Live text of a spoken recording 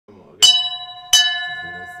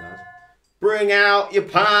that. Bring out your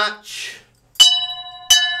patch.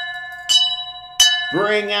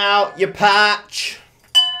 Bring out your patch.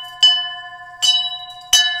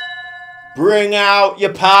 Bring out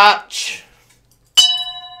your patch.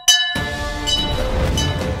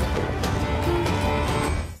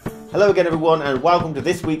 Hello again everyone, and welcome to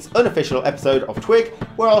this week's unofficial episode of Twig,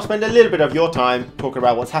 where I'll spend a little bit of your time talking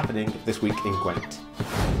about what's happening this week in Gwent.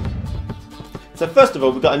 So first of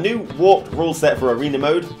all, we've got a new warped rule set for arena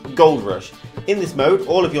mode, Gold Rush. In this mode,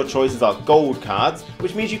 all of your choices are gold cards,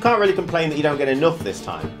 which means you can't really complain that you don't get enough this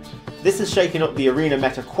time. This has shaken up the arena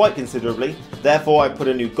meta quite considerably, therefore I put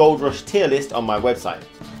a new Gold Rush tier list on my website.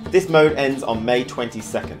 This mode ends on May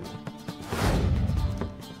 22nd.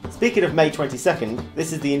 Speaking of May 22nd,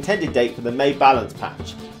 this is the intended date for the May balance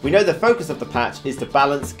patch. We know the focus of the patch is to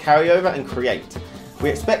balance, carryover and create. We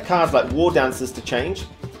expect cards like War Dancers to change,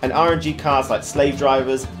 and RNG cards like Slave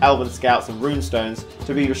Drivers, Elven Scouts and Runestones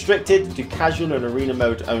to be restricted to casual and arena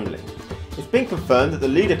mode only. It's been confirmed that the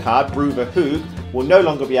leader card, Bruver Hoog, will no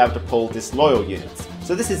longer be able to pull disloyal units.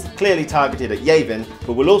 So this is clearly targeted at Yavin,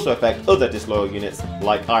 but will also affect other disloyal units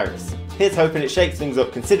like Iris. Here's hoping it shakes things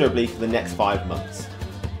up considerably for the next 5 months.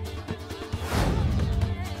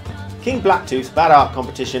 KingBlackToof's Bad Art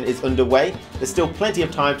competition is underway. There's still plenty of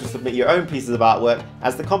time to submit your own pieces of artwork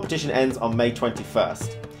as the competition ends on May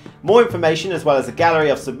 21st. More information as well as a gallery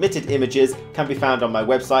of submitted images can be found on my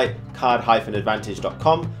website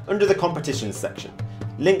card-advantage.com under the competitions section.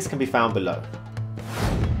 Links can be found below.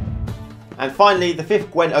 And finally, the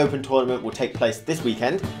 5th Gwent Open tournament will take place this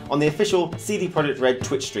weekend on the official CD Projekt Red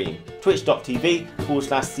Twitch stream,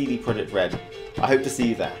 twitch.tv/CD Projekt Red. I hope to see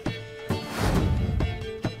you there.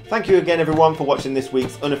 Thank you again everyone for watching this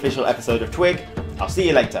week's unofficial episode of Twig. I'll see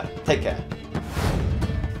you later. Take care.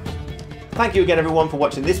 Thank you again everyone for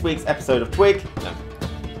watching this week's episode of Twig.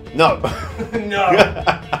 No. No.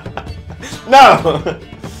 No.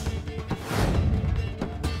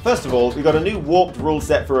 First of all, we've got a new warped rule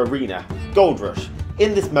set for Arena, Gold Rush.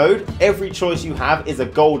 In this mode, every choice you have is a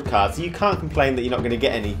gold card, so you can't complain that you're not going to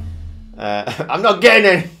get any. I'm not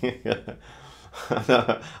getting any.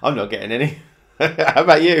 I'm not getting any. How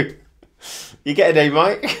about you? You getting any,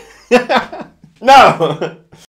 Mike? No!